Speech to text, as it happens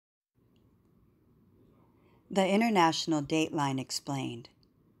The International Dateline explained.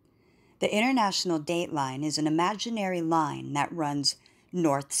 The International Dateline is an imaginary line that runs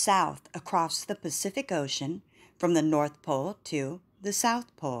north-south across the Pacific Ocean from the North Pole to the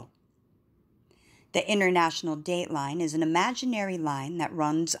South Pole. The International Dateline is an imaginary line that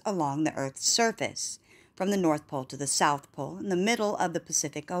runs along the Earth's surface from the North Pole to the South Pole in the middle of the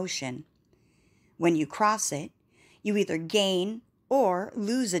Pacific Ocean. When you cross it, you either gain or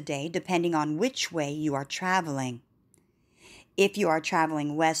lose a day depending on which way you are traveling. If you are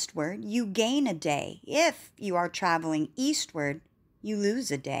traveling westward, you gain a day. If you are traveling eastward, you lose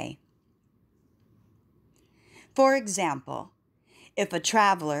a day. For example, if a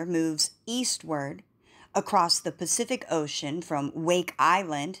traveler moves eastward across the Pacific Ocean from Wake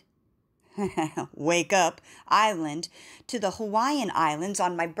Island, Wake Up Island, to the Hawaiian Islands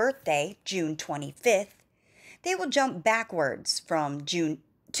on my birthday, June 25th, they will jump backwards from June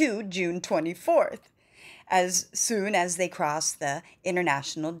 24th as soon as they cross the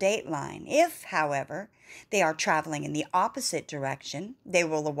international dateline. If, however, they are traveling in the opposite direction, they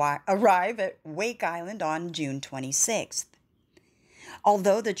will arrive at Wake Island on June 26th.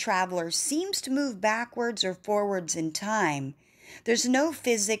 Although the traveler seems to move backwards or forwards in time, there's no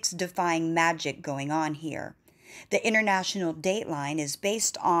physics-defying magic going on here. The International Dateline is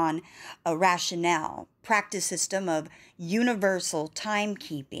based on a rationale, practice system of universal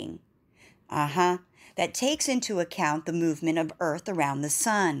timekeeping, that takes into account the movement of Earth around the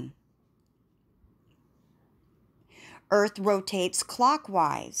Sun. Earth rotates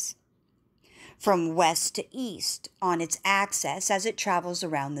clockwise from west to east on its axis as it travels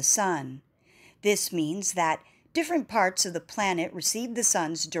around the Sun. This means that different parts of the planet receive the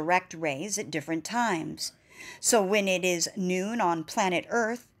Sun's direct rays at different times. So when it is noon on planet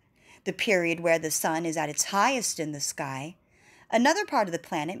Earth, the period where the Sun is at its highest in the sky, another part of the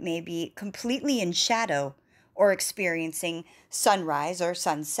planet may be completely in shadow or experiencing sunrise or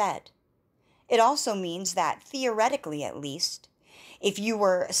sunset. It also means that, theoretically at least, if you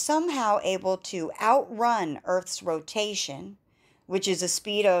were somehow able to outrun Earth's rotation, which is a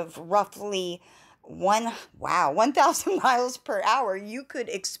speed of roughly 1,000 miles per hour, you could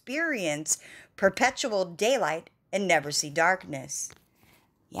experience perpetual daylight and never see darkness.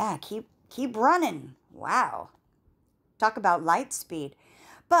 Yeah, keep running. Wow. Talk about light speed.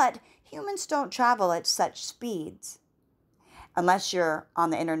 But humans don't travel at such speeds. Unless you're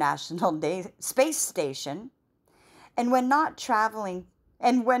on the International Space Station. And when not traveling,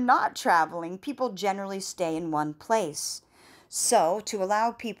 people generally stay in one place. So, to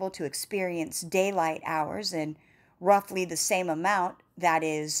allow people to experience daylight hours in roughly the same amount, that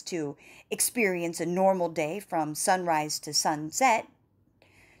is, to experience a normal day from sunrise to sunset,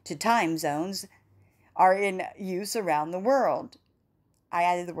 to time zones, are in use around the world. I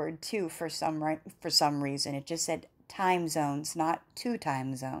added the word "to" for some reason. It just said time zones, not two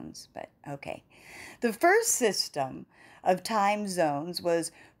time zones, but okay. The first system of time zones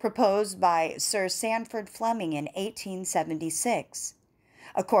was proposed by Sir Sandford Fleming in 1876,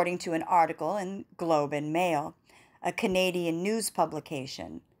 according to an article in Globe and Mail, a Canadian news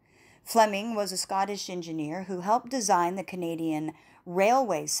publication. Fleming was a Scottish engineer who helped design the Canadian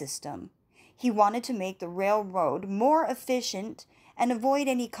railway system. He wanted to make the railroad more efficient and avoid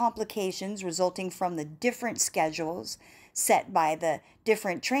any complications resulting from the different schedules set by the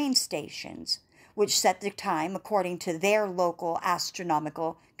different train stations, which set the time according to their local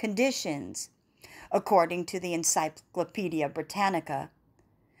astronomical conditions, according to the Encyclopedia Britannica.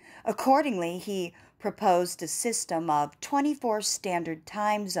 Accordingly, he proposed a system of 24 standard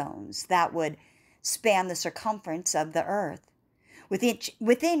time zones that would span the circumference of the Earth.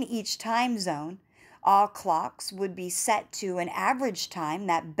 Within each time zone, all clocks would be set to an average time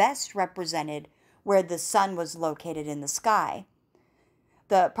that best represented where the Sun was located in the sky.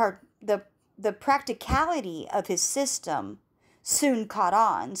 The practicality of his system soon caught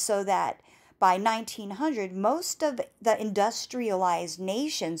on, so that by 1900, most of the industrialized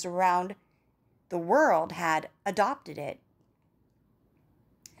nations around the world had adopted it.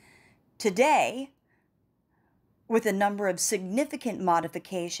 Today, with a number of significant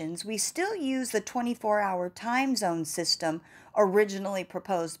modifications, we still use the 24-hour time zone system originally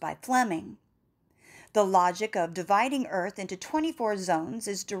proposed by Fleming. The logic of dividing Earth into 24 zones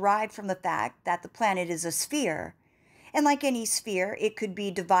is derived from the fact that the planet is a sphere. And like any sphere, it could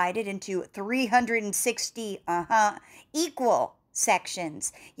be divided into 360 equal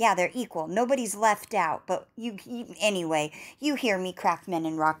sections. Yeah, they're equal. Nobody's left out. But anyway, you hear me, craftmen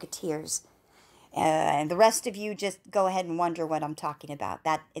and rocketeers. And the rest of you just go ahead and wonder what I'm talking about.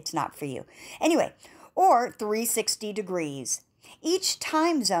 That it's not for you. Anyway, or 360 degrees. Each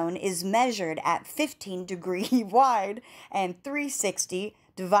time zone is measured at 15 degree wide, and 360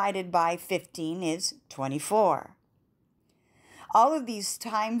 divided by 15 is 24. All of these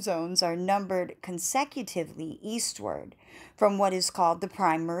time zones are numbered consecutively eastward from what is called the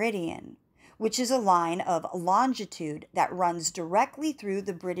prime meridian, which is a line of longitude that runs directly through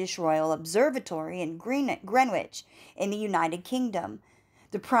the British Royal Observatory in Greenwich in the United Kingdom.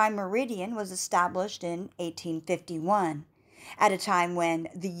 The prime meridian was established in 1851, at a time when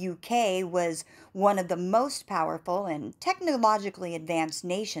the UK was one of the most powerful and technologically advanced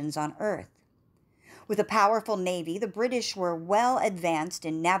nations on Earth. With a powerful navy, the British were well advanced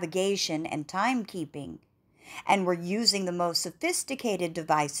in navigation and timekeeping, and were using the most sophisticated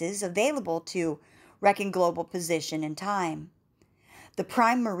devices available to reckon global position and time. The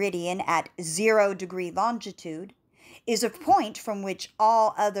prime meridian at 0 degree longitude is a point from which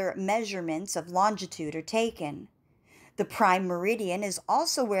all other measurements of longitude are taken. The prime meridian is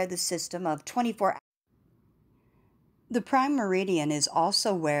also where the system of 24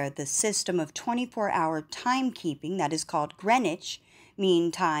 24-hour timekeeping that is called Greenwich Mean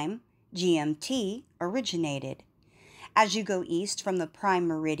Time, GMT, originated. As you go east from the prime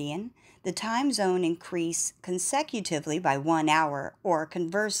meridian, the time zone increase consecutively by 1 hour, or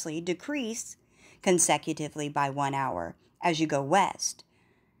conversely decrease consecutively by 1 hour as you go west.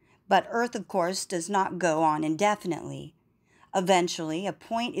 But Earth, of course, does not go on indefinitely. Eventually, a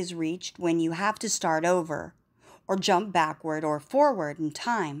point is reached when you have to start over, or jump backward or forward in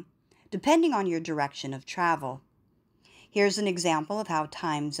time, depending on your direction of travel. Here's an example of how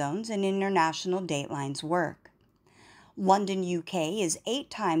time zones and international datelines work. London, UK is 8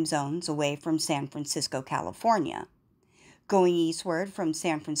 time zones away from San Francisco, California. Going eastward from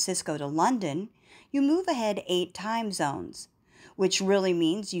San Francisco to London, you move ahead 8 time zones, which really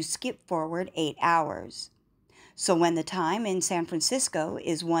means you skip forward 8 hours. So when the time in San Francisco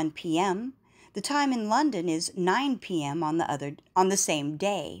is 1 p.m., the time in London is 9 p.m. on the same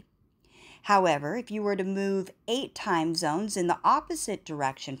day. However, if you were to move 8 time zones in the opposite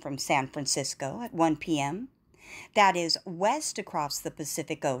direction from San Francisco at 1 p.m., that is west across the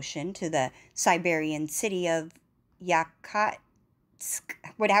Pacific Ocean to the Siberian city of Yakutsk,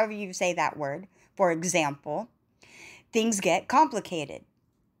 whatever you say that word, for example, things get complicated.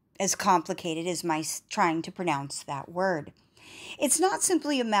 As complicated as my trying to pronounce that word. It's not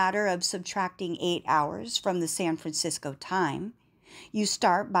simply a matter of subtracting 8 hours from the San Francisco time. You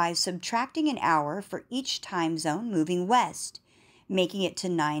start by subtracting an hour for each time zone moving west, making it to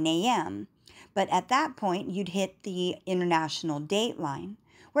 9 a.m. But at that point, you'd hit the international dateline,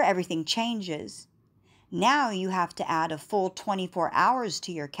 where everything changes. Now you have to add a full 24 hours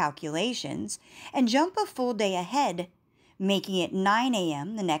to your calculations and jump a full day ahead, making it 9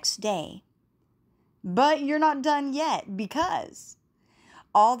 a.m. the next day. But you're not done yet, because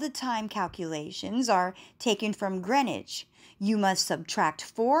all the time calculations are taken from Greenwich. You must subtract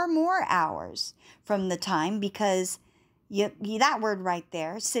 4 more hours from the time, because that word right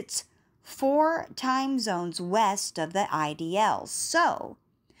there sits 4 time zones west of the IDL. So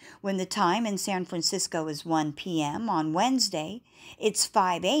when the time in San Francisco is 1 p.m. on Wednesday, it's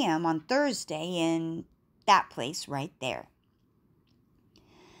 5 a.m. on Thursday in that place right there.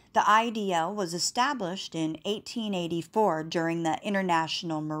 The IDL was established in 1884 during the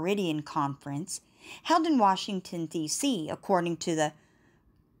International Meridian Conference held in Washington, D.C., according to the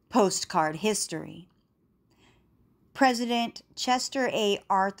postcard history. President Chester A.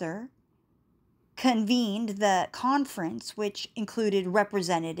 Arthur convened the conference, which included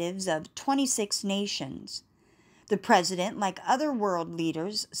representatives of 26 nations. The president, like other world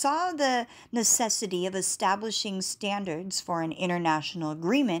leaders, saw the necessity of establishing standards for an international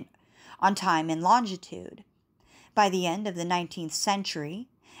agreement on time and longitude. By the end of the 19th century,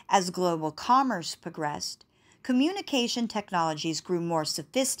 as global commerce progressed, communication technologies grew more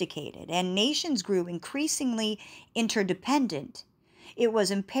sophisticated and nations grew increasingly interdependent. It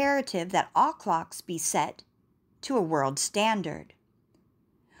was imperative that all clocks be set to a world standard.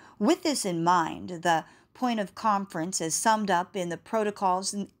 With this in mind, the point of conference, as summed up in the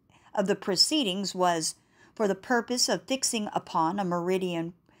protocols of the proceedings, was for the purpose of fixing upon a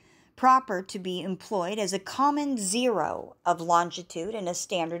meridian proper to be employed as a common zero of longitude and a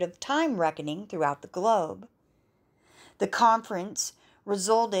standard of time reckoning throughout the globe. The conference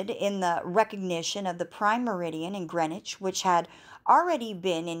resulted in the recognition of the prime meridian in Greenwich, which had already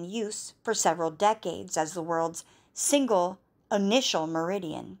been in use for several decades as the world's single initial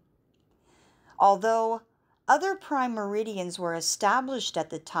meridian. Although other prime meridians were established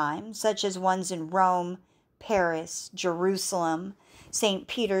at the time, such as ones in Rome, Paris, Jerusalem, St.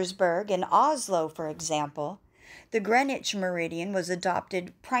 Petersburg, and Oslo, for example, The Greenwich Meridian was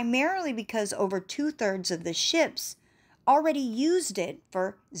adopted primarily because over 2/3 of the ships already used it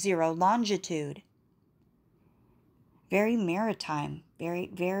for zero longitude. Very maritime.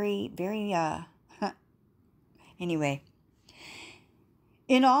 Very, anyway.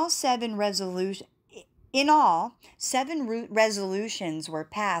 In all, 7 resolutions were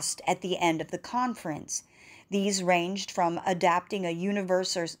passed at the end of the conference. These ranged from adopting a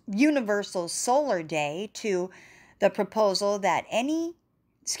universal solar day to the proposal that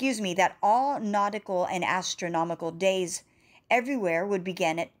that all nautical and astronomical days everywhere would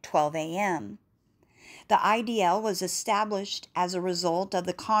begin at 12 a.m. The IDL was established as a result of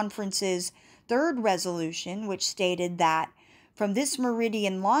the conference's 3rd resolution, which stated that from this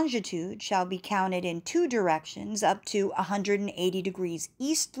meridian longitude shall be counted in 2 directions up to 180 degrees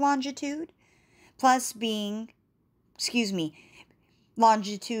east longitude,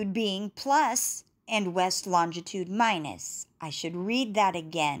 longitude being plus and west longitude minus. I should read that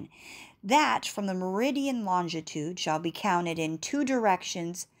again. That from the meridian longitude shall be counted in 2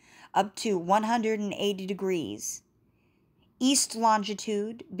 directions up to 180 degrees. East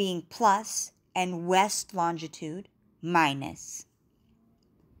longitude being plus and west longitude minus.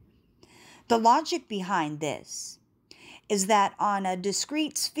 The logic behind this is that on a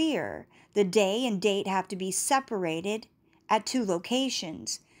discrete sphere, the day and date have to be separated at 2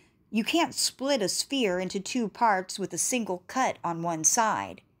 locations. You can't split a sphere into 2 parts with a single cut on one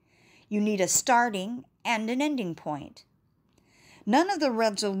side. You need a starting and an ending point. None of the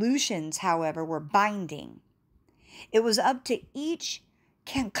resolutions, however, were binding. It was up to each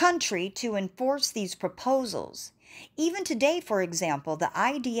country to enforce these proposals. Even today, for example, the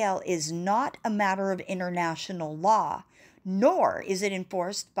IDL is not a matter of international law, nor is it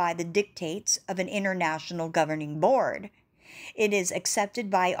enforced by the dictates of an international governing board. It is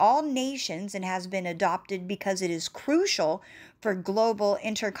accepted by all nations and has been adopted because it is crucial for global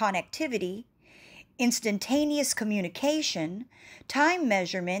interconnectivity, instantaneous communication, time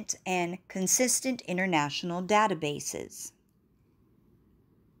measurement, and consistent international databases.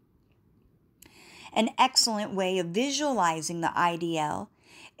 An excellent way of visualizing the IDL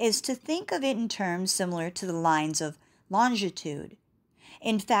is to think of it in terms similar to the lines of longitude.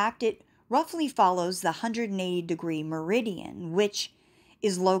 In fact, it roughly follows the 180-degree meridian, which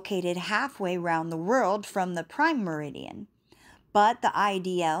is located halfway around the world from the prime meridian. But the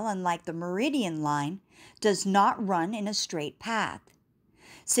IDL, unlike the meridian line, does not run in a straight path.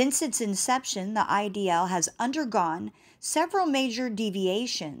 Since its inception, the IDL has undergone several major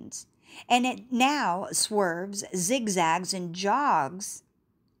deviations, and it now swerves, zigzags, and jogs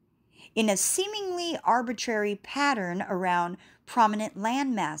in a seemingly arbitrary pattern around prominent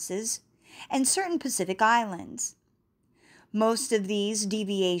land masses and certain Pacific islands. Most of these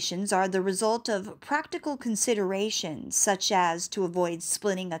deviations are the result of practical considerations, such as to avoid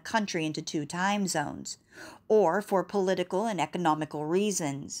splitting a country into 2 time zones, or for political and economical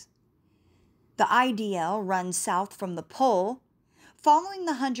reasons. The IDL runs south from the pole, following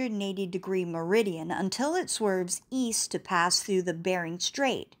the 180-degree meridian until it swerves east to pass through the Bering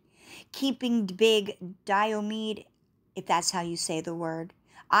Strait, keeping Big Diomede, if that's how you say the word,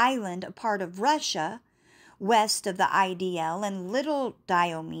 Island, a part of Russia, west of the IDL, and Little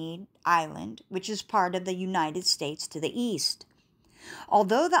Diomede Island, which is part of the United States, to the east.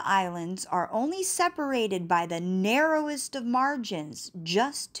 Although the islands are only separated by the narrowest of margins,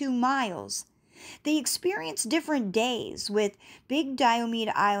 just 2 miles, they experience different days, with Big Diomede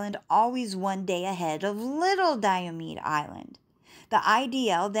Island always 1 day ahead of Little Diomede Island. The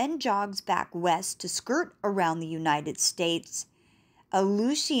IDL then jogs back west to skirt around the United States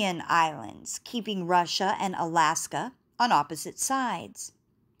Aleutian Islands, keeping Russia and Alaska on opposite sides.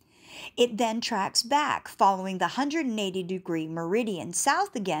 It then tracks back, following the 180-degree meridian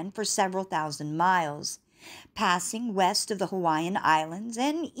south again for several thousand miles, passing west of the Hawaiian Islands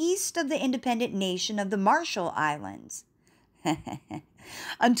and east of the independent nation of the Marshall Islands,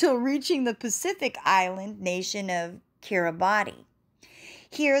 until reaching the Pacific island nation of Kiribati.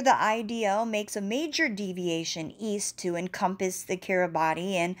 Here, the IDL makes a major deviation east to encompass the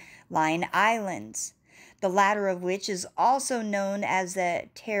Kiribati and Line Islands, the latter of which is also known as the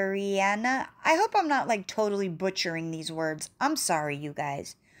Terriana. I hope I'm not totally butchering these words. I'm sorry, you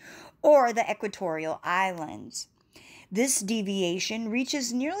guys. Or the Equatorial Islands. This deviation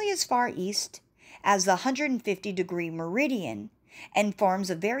reaches nearly as far east as the 150-degree meridian and forms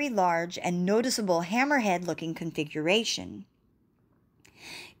a very large and noticeable hammerhead-looking configuration.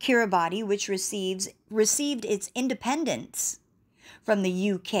 Kiribati, which received its independence from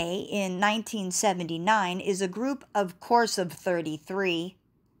the UK in 1979, is a group, of course, of 33.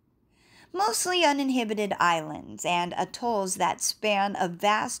 mostly uninhabited islands and atolls that span a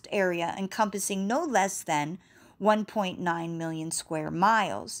vast area encompassing no less than 1.9 million square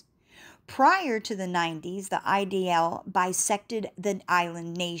miles. Prior to the 90s, the IDL bisected the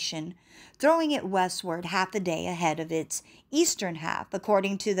island nation, throwing it westward half a day ahead of its eastern half,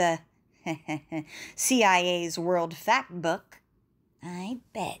 according to the CIA's World Factbook. I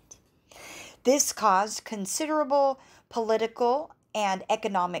bet. This caused considerable political and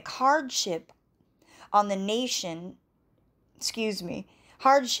economic hardship on the nation,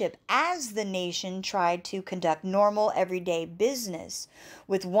 hardship as the nation tried to conduct normal everyday business,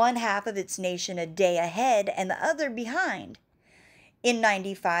 with one half of its nation a day ahead and the other behind. In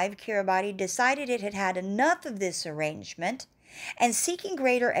 95, Kiribati decided it had had enough of this arrangement, and seeking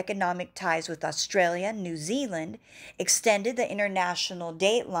greater economic ties with Australia and New Zealand, extended the international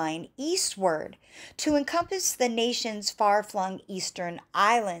dateline eastward to encompass the nation's far-flung eastern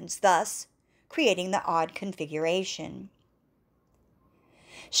islands, thus creating the odd configuration.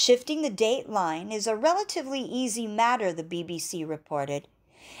 Shifting the dateline is a relatively easy matter, the BBC reported.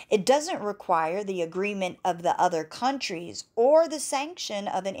 It doesn't require the agreement of the other countries or the sanction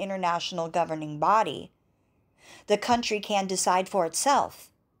of an international governing body. The country can decide for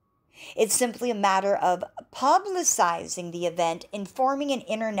itself. It's simply a matter of publicizing the event and forming an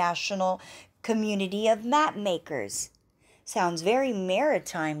international community of map makers. Sounds very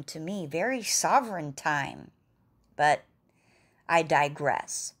maritime to me, very sovereign time. But I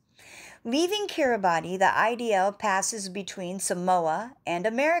digress. Leaving Kiribati, the IDL passes between Samoa and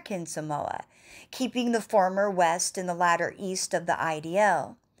American Samoa, keeping the former west and the latter east of the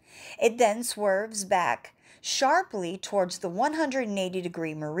IDL. It then swerves back sharply towards the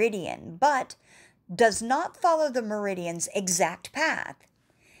 180-degree meridian, but does not follow the meridian's exact path.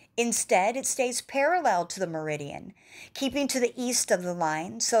 Instead, it stays parallel to the meridian, keeping to the east of the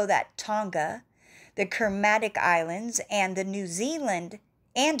line so that Tonga, the Kermadec Islands, and New Zealand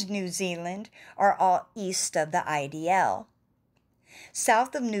are all east of the IDL.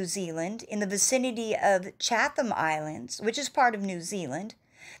 South of New Zealand, in the vicinity of Chatham Islands, which is part of New Zealand,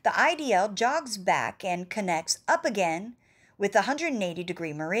 the IDL jogs back and connects up again with the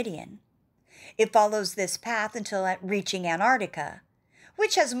 180-degree meridian. It follows this path until reaching Antarctica,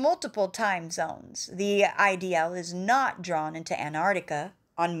 which has multiple time zones. The IDL is not drawn into Antarctica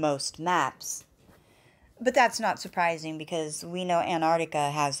on most maps. But that's not surprising because we know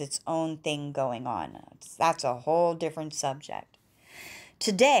Antarctica has its own thing going on. That's a whole different subject.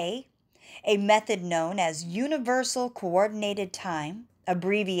 Today, a method known as Universal Coordinated Time,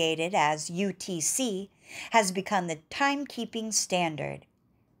 abbreviated as UTC, has become the timekeeping standard.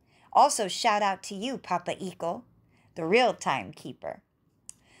 Also, shout out to you, Papa Eagle, the real timekeeper.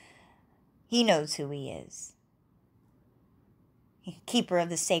 He knows who he is. Keeper of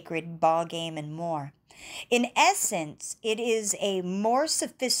the sacred ball game and more. In essence, it is a more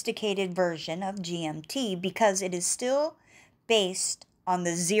sophisticated version of GMT because it is still based on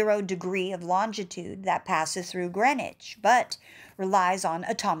the 0 degree of longitude that passes through Greenwich, but relies on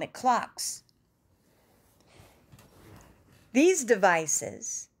atomic clocks. These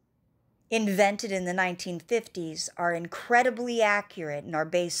devices, invented in the 1950s, are incredibly accurate and are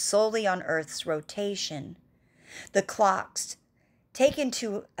based solely on Earth's rotation. The clocks take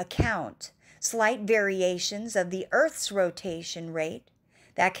into account slight variations of the Earth's rotation rate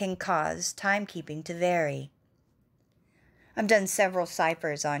that can cause timekeeping to vary. I've done several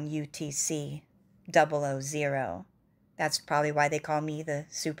ciphers on UTC 000. That's probably why they call me the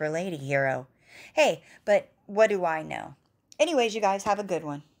super lady hero. Hey, but what do I know? Anyways, you guys have a good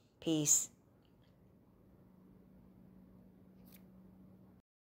one. Peace.